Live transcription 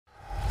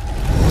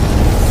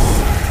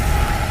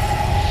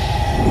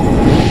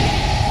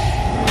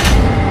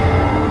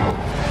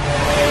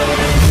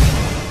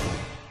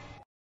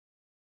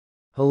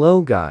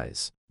Hello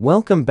guys,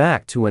 welcome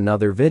back to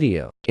another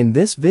video. In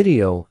this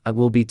video, I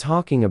will be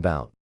talking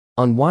about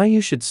on why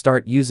you should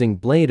start using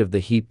Blade of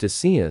the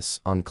Heptasias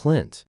on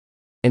Clint,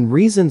 and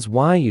reasons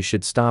why you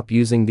should stop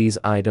using these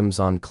items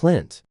on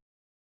Clint.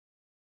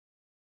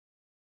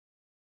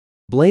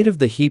 Blade of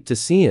the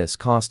Heptasias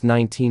cost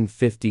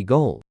 1950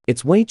 gold.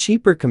 It's way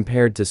cheaper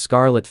compared to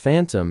Scarlet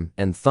Phantom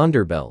and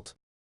Thunderbelt.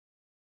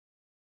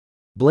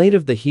 Blade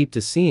of the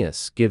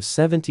Heptasias gives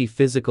 70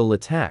 physical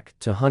attack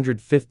to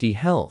 150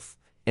 health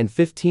and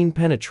 15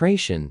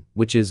 penetration,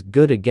 which is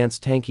good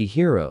against tanky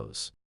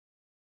heroes.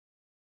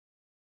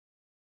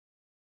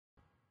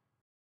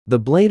 The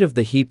Blade of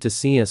the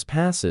Heptasias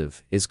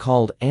passive is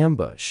called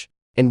Ambush,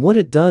 and what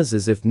it does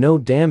is if no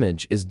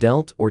damage is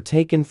dealt or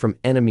taken from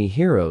enemy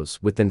heroes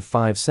within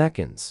 5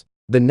 seconds,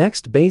 the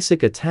next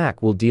basic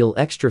attack will deal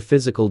extra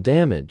physical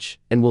damage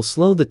and will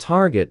slow the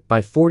target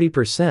by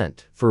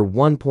 40% for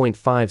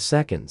 1.5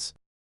 seconds.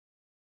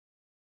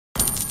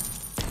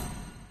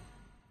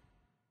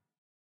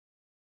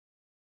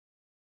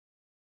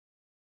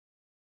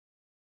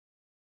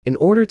 In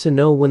order to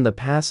know when the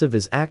passive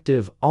is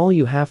active, all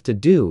you have to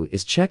do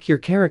is check your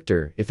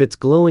character if it's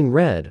glowing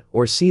red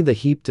or see the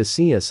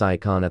Heptasias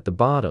icon at the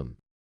bottom.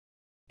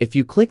 If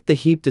you click the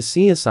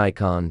Heptasias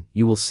icon,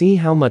 you will see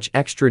how much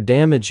extra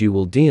damage you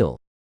will deal.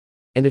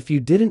 And if you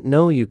didn't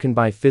know, you can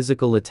buy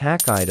physical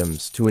attack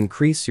items to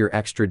increase your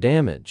extra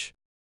damage.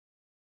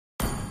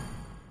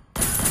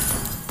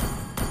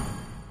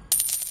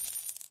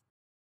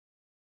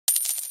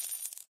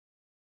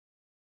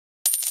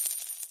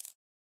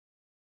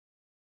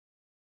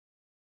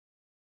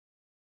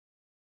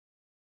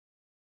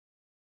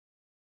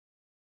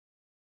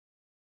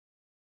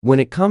 When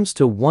it comes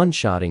to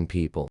one-shotting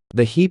people,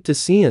 the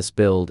Heptasias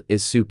build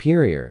is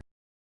superior.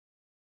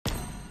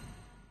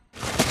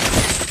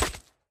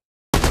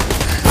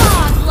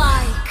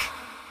 Godlike.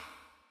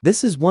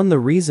 This is one of the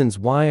reasons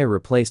why I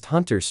replaced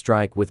Hunter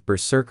Strike with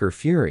Berserker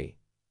Fury.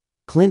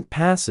 Clint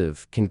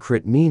passive can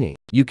crit, meaning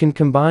you can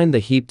combine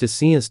the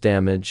Heptasias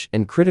damage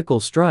and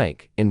critical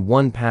strike in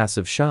one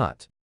passive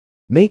shot,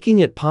 making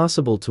it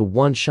possible to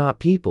one-shot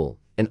people.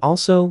 And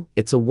also,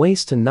 it's a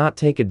waste to not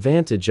take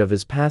advantage of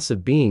his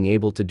passive being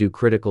able to do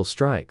critical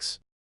strikes.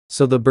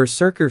 So the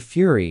Berserker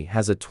Fury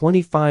has a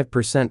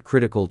 25%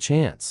 critical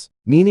chance,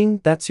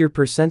 meaning that's your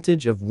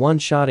percentage of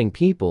one-shotting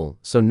people,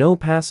 so no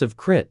passive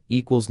crit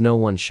equals no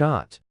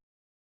one-shot.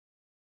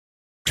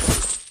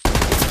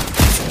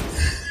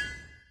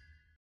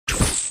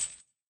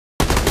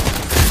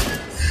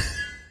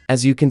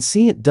 As you can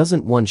see, it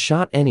doesn't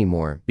one-shot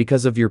anymore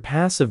because of your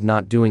passive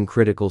not doing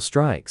critical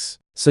strikes.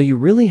 So you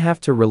really have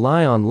to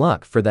rely on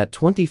luck for that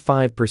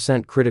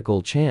 25%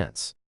 critical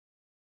chance.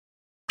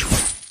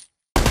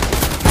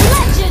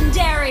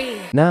 Legendary!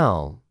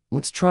 Now,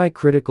 let's try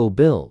critical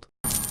build.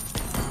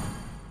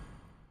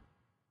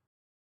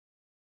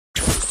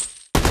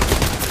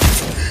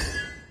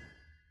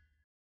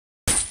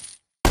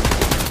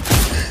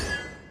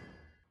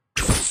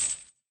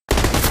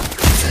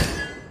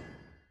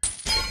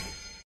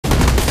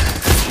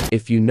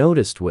 If you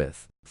noticed,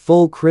 with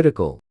full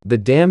critical, the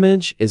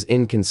damage is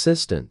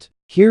inconsistent.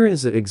 Here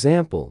is an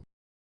example.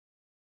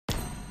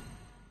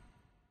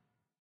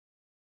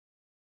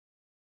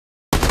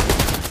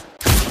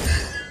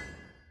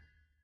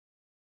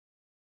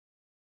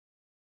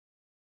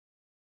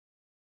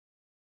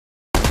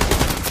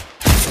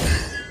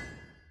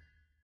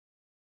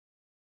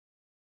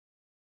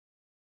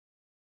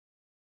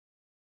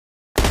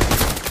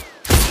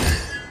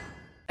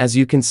 As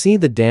you can see,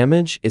 the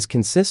damage is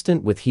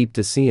consistent with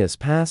Heptasias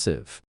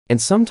passive, and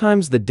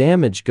sometimes the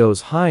damage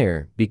goes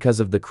higher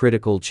because of the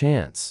critical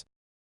chance.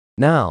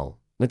 Now,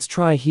 let's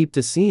try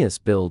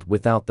Heptasias build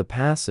without the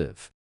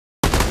passive.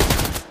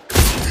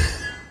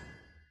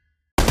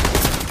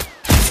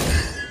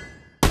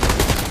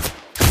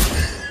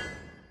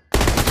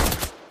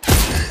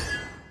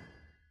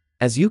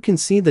 As you can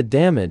see, the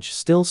damage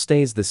still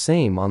stays the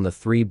same on the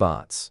 3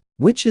 bots,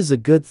 which is a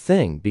good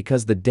thing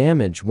because the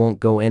damage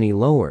won't go any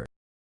lower.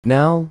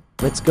 Now,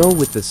 let's go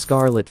with the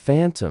Scarlet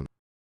Phantom.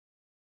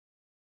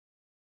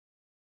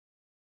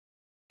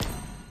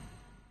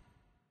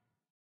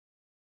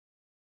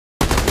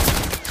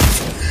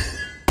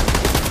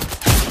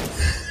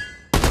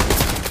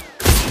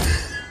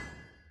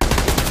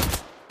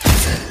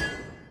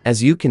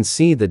 As you can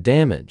see, the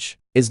damage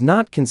is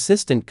not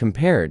consistent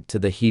compared to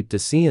the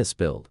Heptasias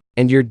build,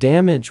 and your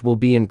damage will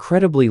be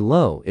incredibly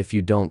low if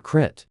you don't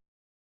crit.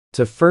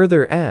 To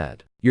further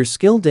add, your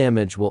skill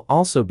damage will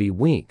also be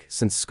weak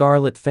since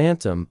Scarlet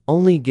Phantom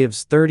only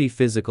gives 30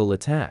 physical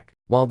attack,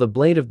 while the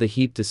Blade of the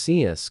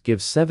Heptasias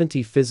gives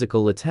 70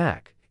 physical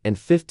attack and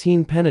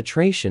 15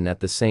 penetration at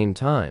the same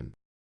time.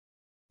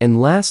 And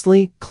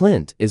lastly,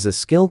 Clint is a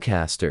skill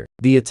caster.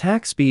 The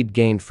attack speed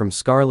gained from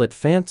Scarlet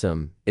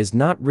Phantom is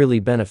not really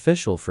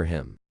beneficial for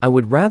him. I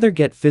would rather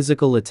get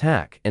physical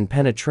attack and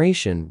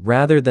penetration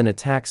rather than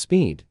attack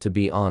speed, to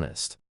be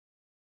honest.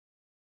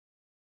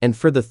 And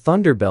for the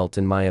Thunderbelt,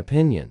 in my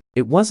opinion,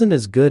 it wasn't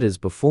as good as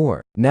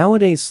before.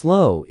 Nowadays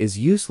slow is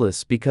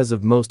useless because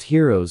of most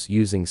heroes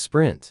using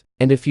sprint.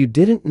 And if you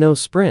didn't know,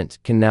 sprint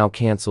can now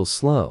cancel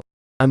slow.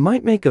 I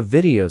might make a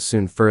video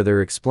soon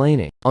further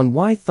explaining on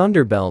why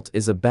Thunderbelt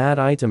is a bad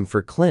item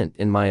for Clint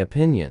in my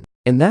opinion.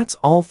 And that's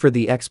all for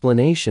the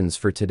explanations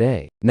for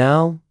today.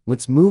 Now,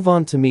 let's move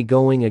on to me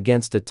going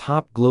against a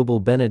top global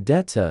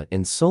Benedetta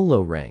in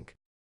solo rank.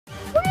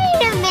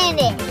 Wait a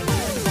minute!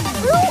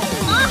 Who are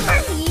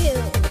you?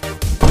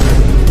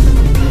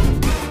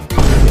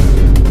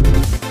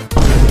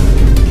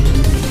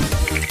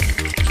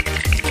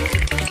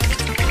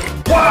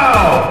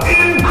 Wow!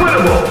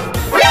 Incredible!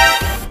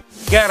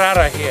 Get out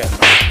of here!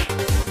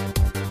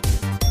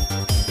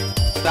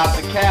 Stop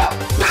the cap!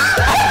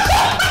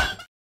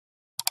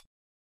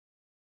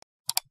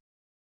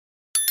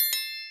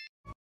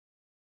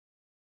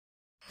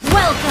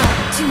 Welcome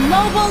to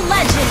Mobile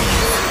Legends!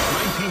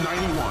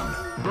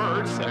 1991.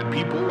 Birds and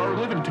people are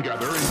living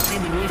together in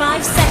seemingly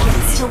 5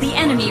 seconds till the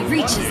enemy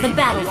reaches the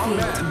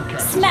battlefield.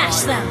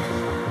 Smash them!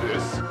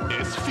 This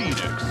is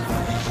Phoenix.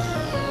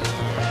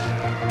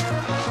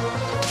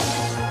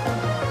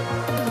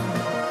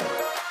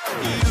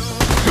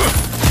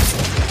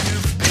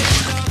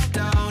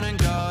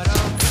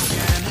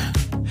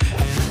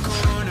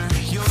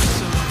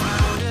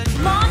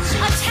 Launch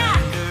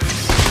attack!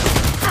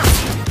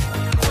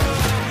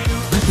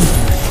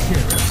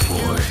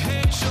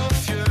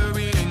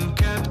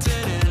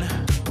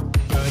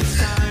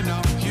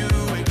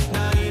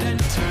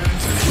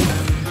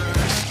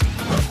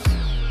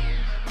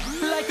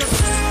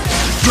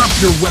 Drop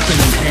your weapon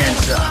and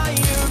hands up.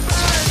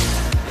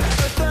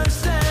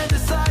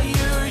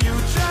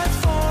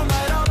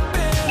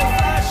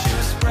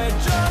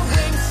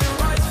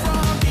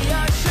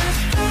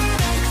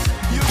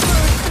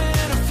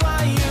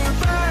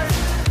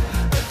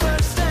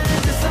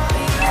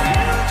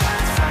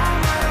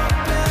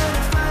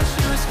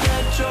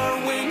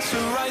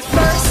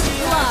 First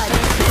blood!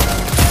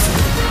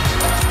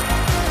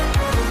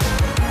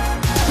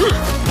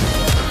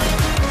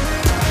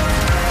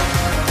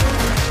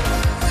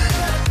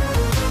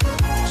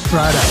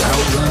 Try to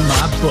outrun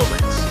my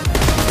bullets.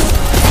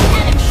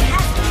 Enemy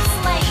has been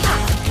slain!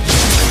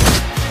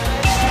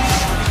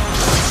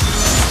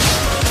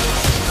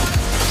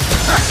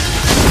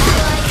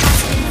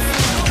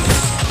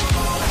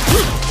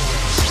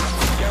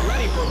 Get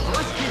ready for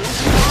first kill.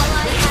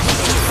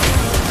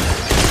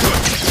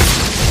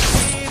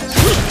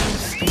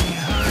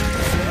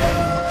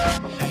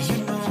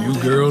 Few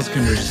girls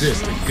can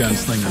resist a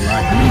gunslinger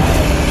like me.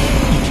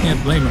 You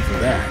can't blame them for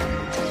that.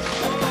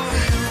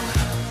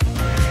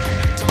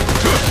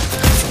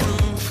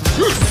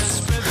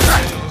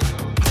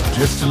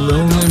 Just a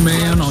lonely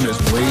man on his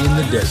way in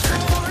the desert.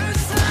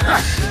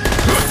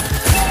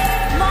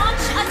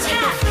 Launch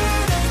attack!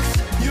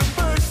 The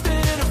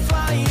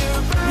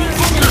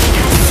enemy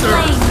has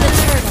slain the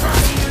turtle.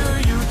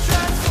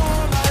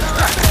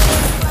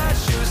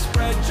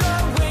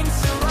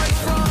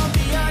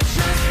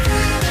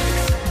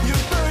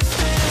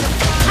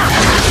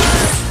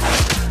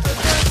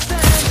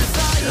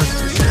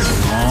 Justice has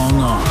a long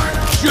arm.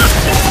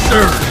 Justice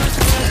served.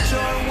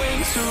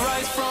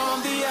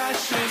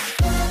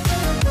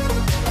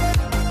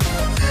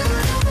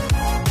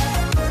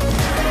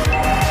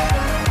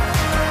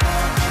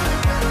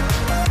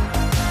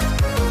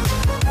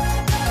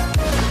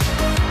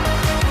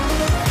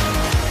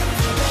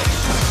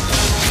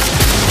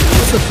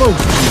 What the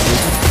folks do?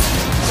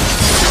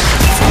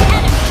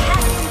 Enemy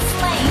has been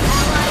slain.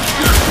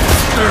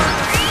 Served.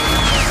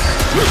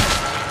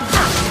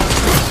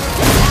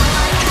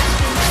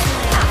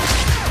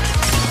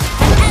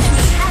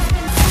 Enemy has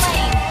been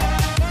slain.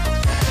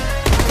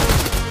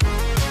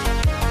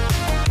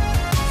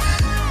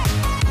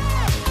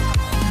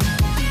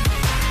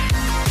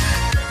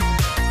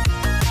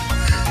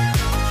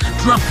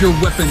 Drop your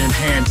weapon and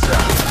hands up.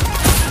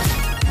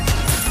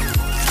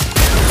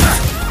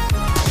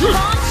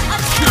 Launch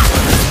attack!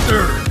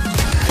 Served.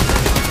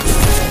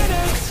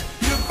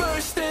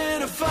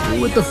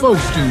 What the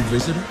folks do,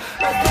 visitor?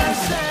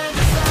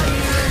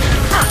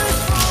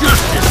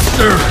 Justice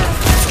served.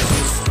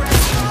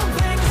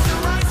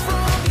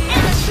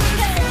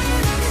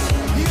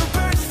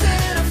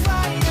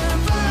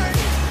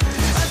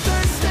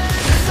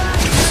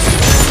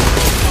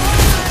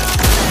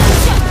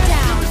 Shut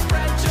down!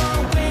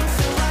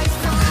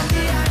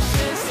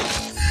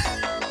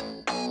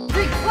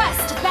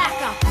 Request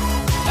backup!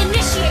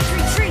 Initiate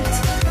retreat!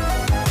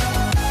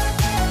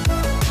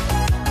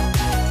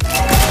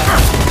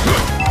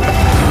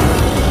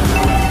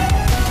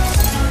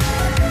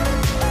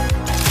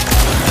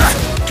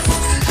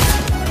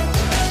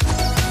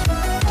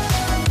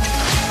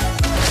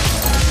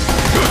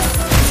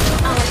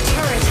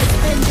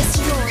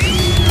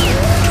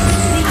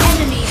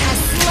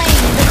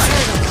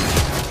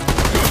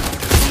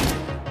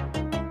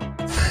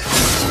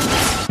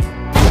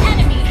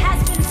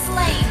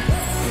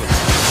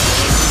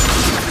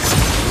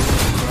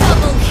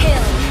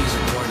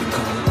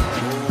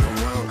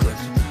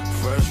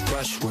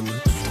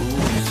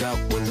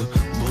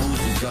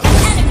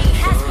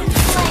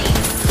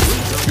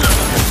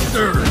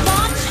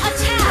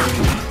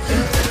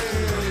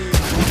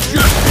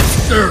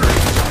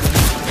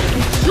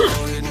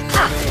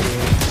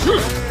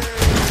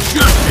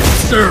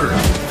 Serve.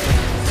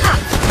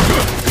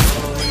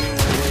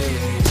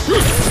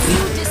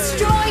 You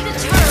destroyed a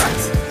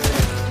turret.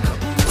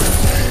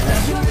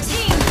 Your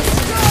team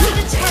destroyed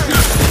a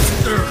turret.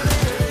 Serve.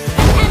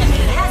 An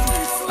enemy has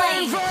been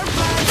slain.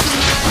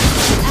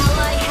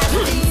 Ally has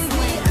been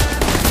slain.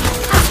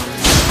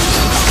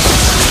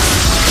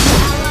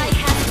 Ally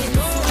has been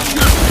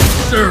slain.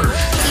 Serve.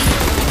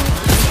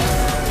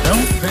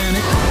 Don't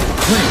panic.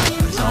 Clint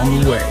is on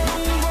the way.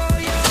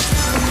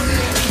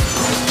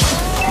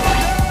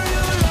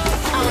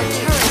 Our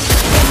turret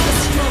has been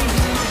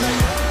destroyed.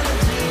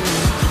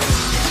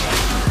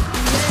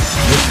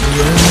 It's the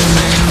only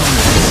man on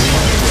the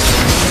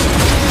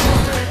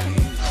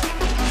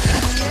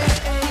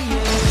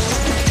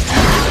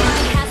Ally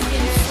has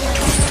been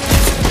slain.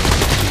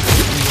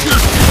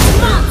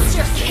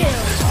 Monster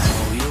kill.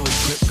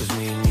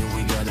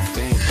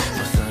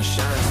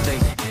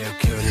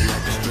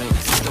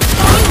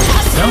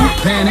 Don't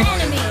panic.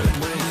 Enemy.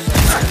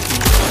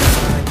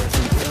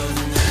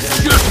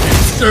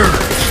 Justice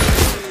served.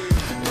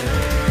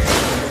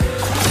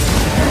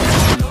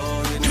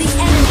 The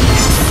enemy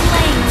has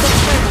slain the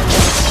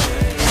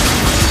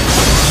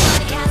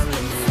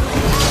turtle.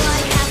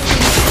 Ally has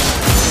been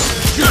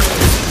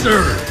Justice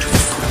served.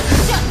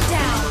 shut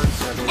down.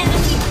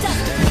 Enemy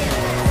double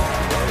kill.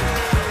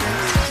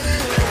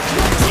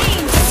 Your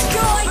team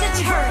destroyed a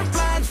turret.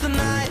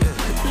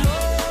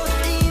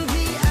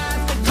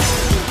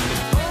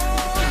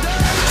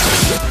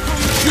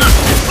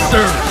 Justice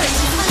served.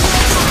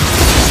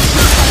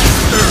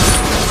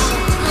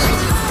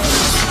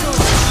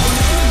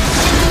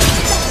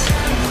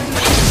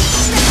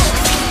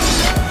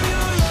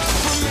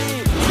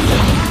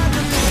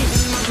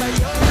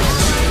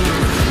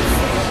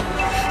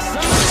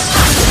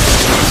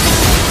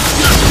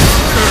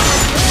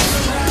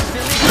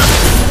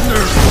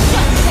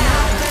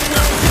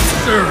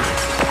 Served.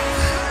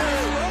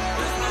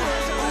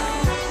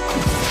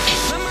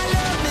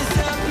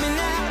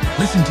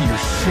 Listen to your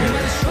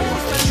sheriff.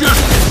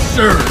 Justice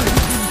served.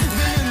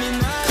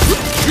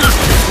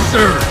 Justice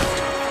served.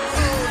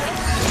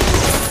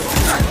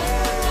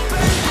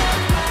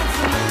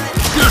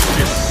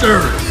 Justice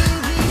served.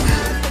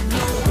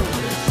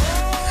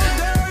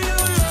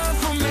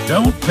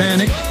 Don't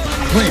panic.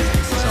 Clint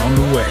is on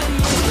the way.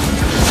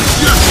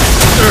 Justice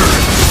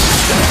served.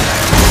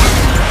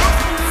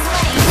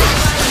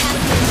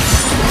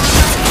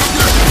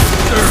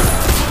 Justice served.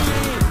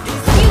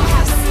 You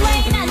have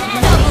slain an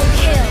double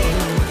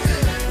kill.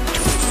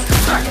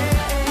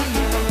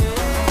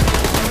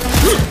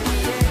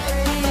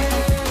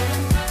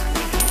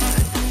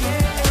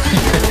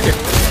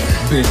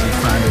 Busy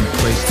finding a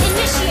place to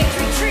Initiate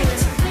retreat.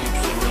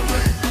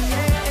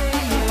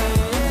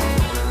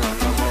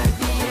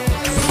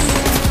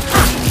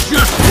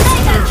 justice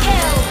Mega served.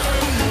 kill.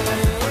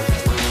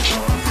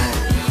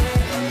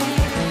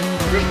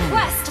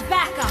 Request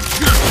backup.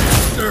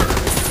 Justice served.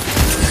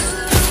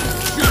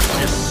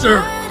 Justice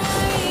served.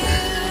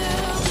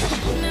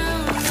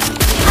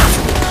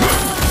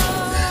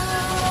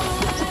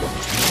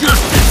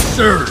 Justice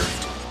served.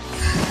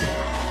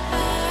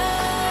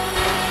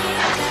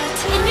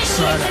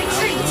 Try Initiate to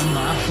retreat. outrun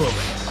my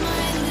bullets.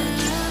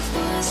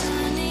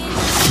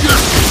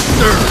 Justice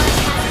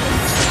served.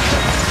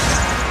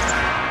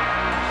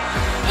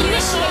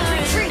 Initiate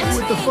retreat.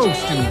 What the folks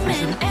do,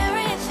 visitor?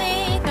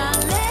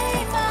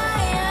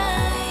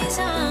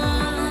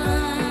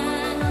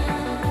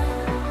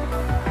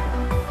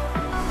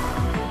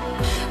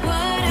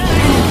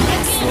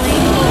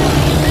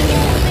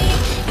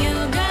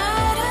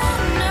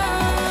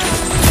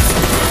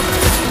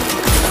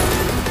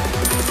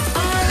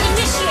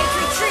 Initiate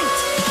retreat.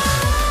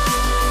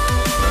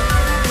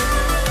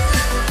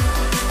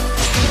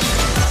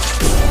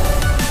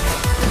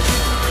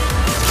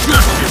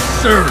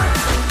 Justice served.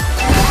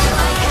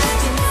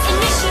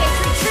 Initiate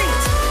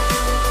retreat.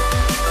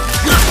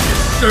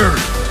 Justice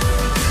served.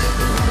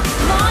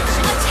 Launch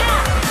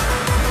attack.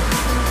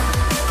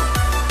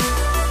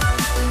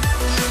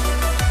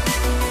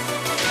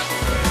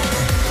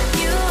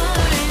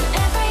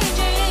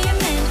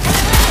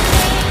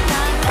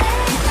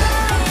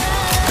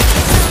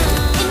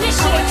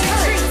 Initiate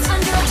retreat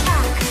under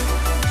attack.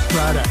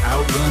 Try to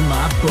outrun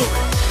my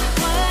bullets.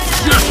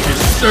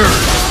 Justice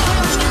served.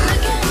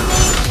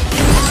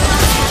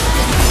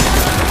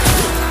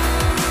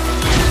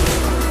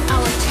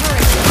 Our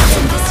turret has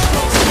been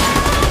destroyed.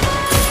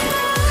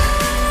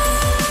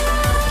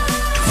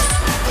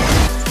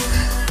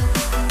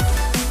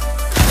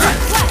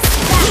 Request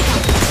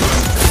backup.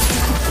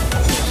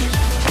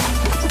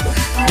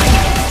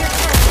 Your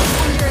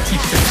turret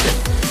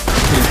is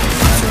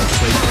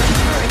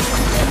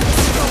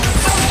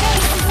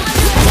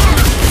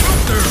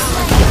under attack. Busy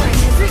finding a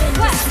place to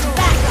Request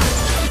backup.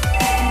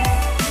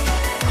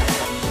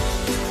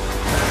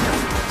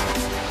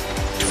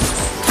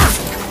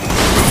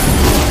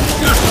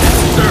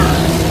 justice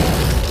served.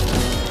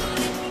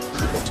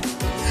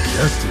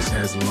 Justice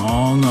has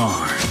long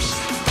arms.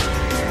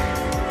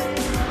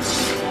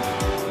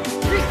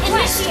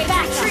 Initiate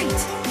retreat.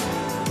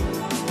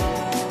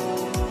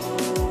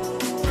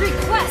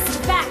 Request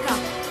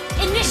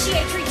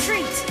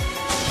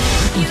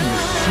into your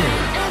soul.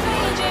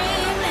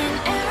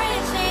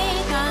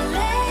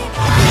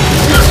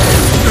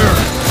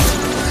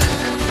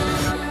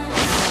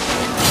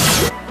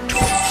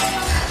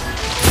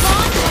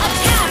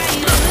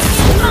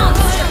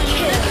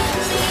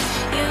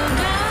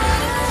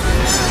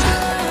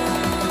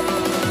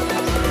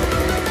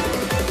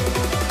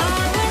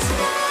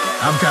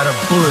 I've got a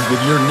bullet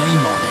with your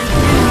name on it.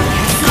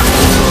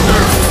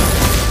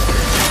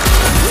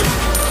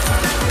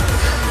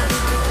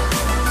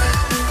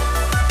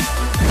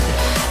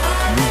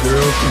 You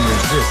girls can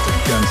resist a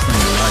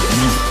gunslinger like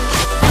me.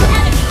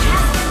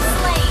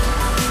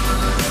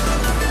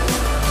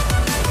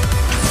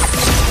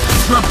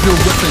 Drop your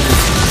weapon and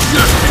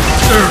justice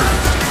served.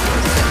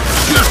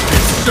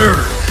 Justice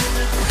served.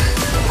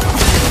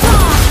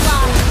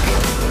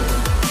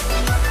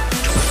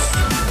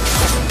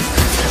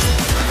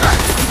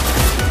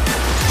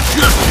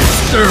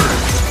 Served.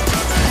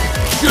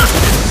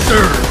 Justice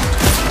served.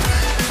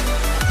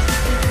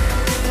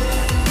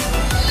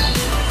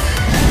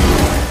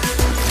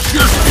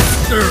 Justice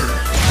served.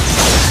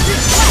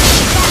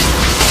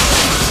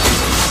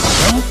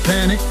 Don't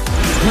panic.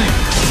 Clint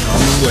is on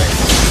the way.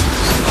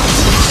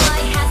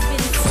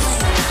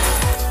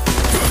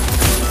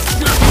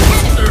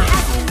 Justice served.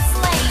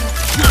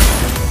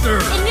 Justice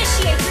served.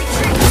 Initiate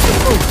retreat.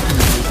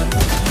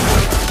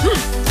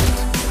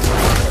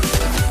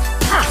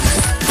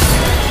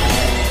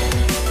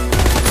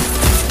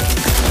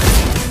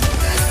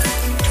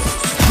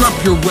 Drop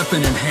your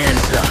weapon and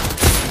hands up.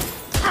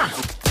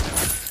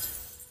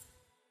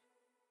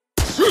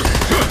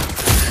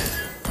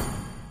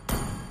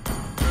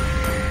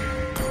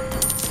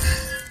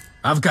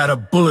 I've got a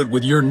bullet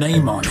with your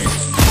name on it.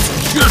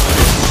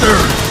 Justice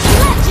served.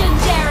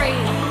 Legendary.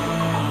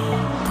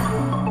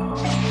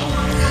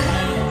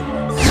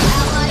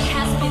 Ally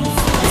has been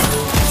slain.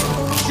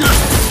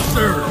 Justice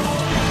served.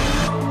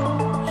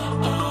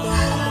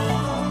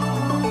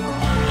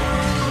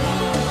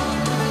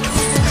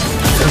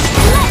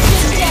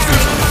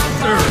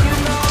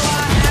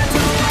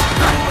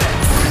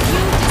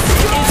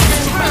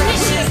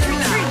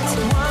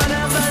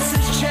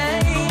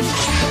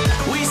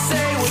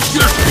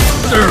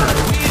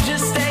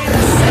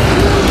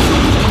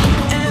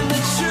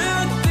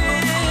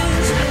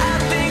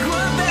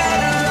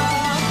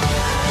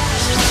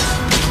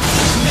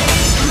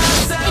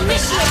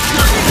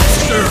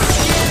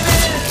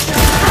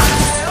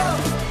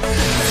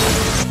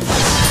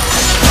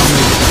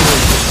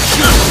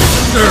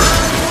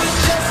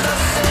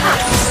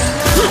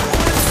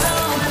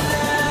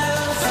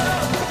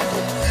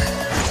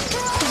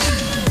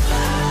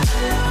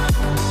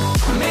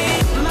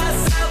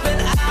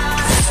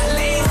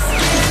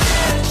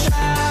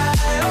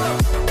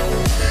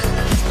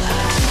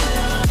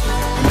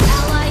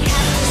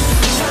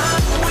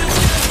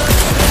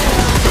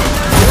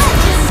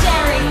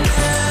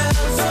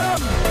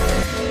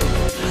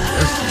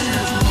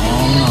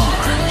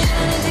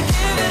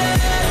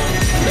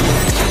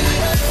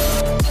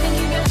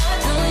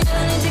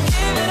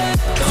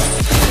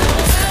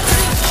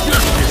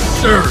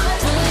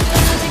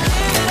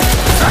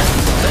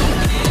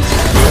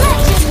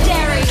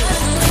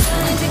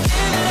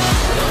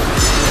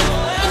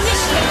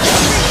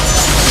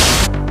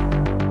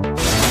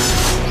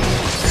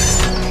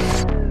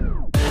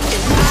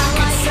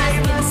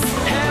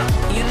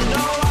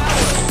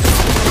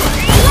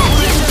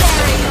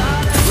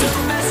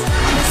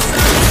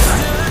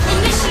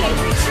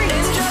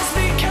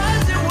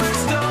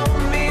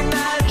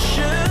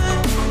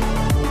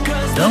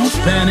 Don't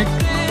panic.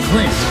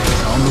 Clint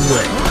is on the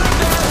way.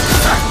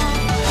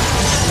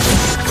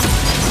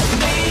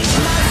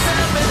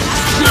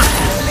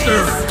 Justice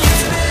served.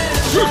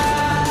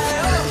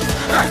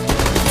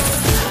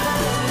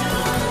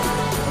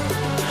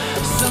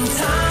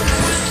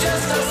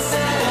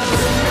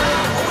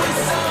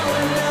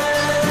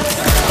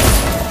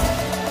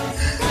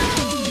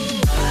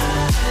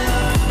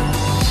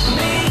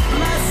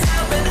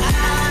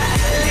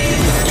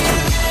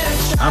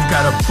 I've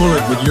got a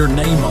bullet with your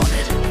name on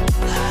it.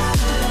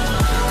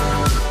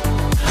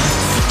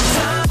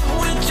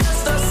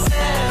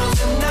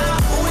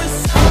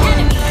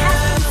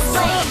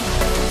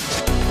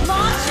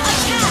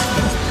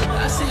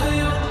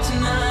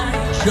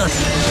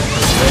 Justice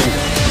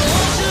prevails.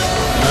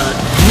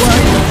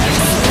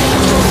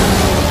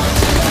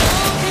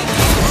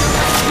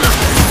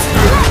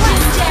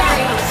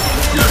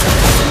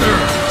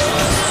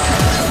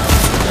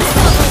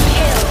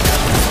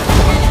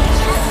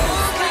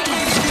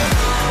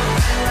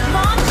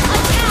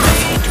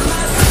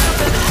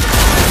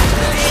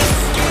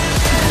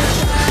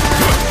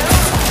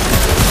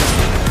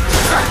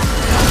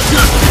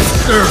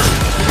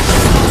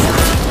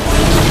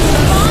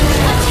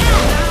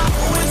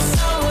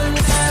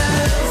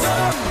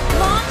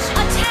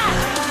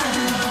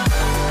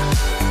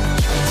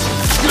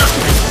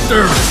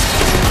 Serve.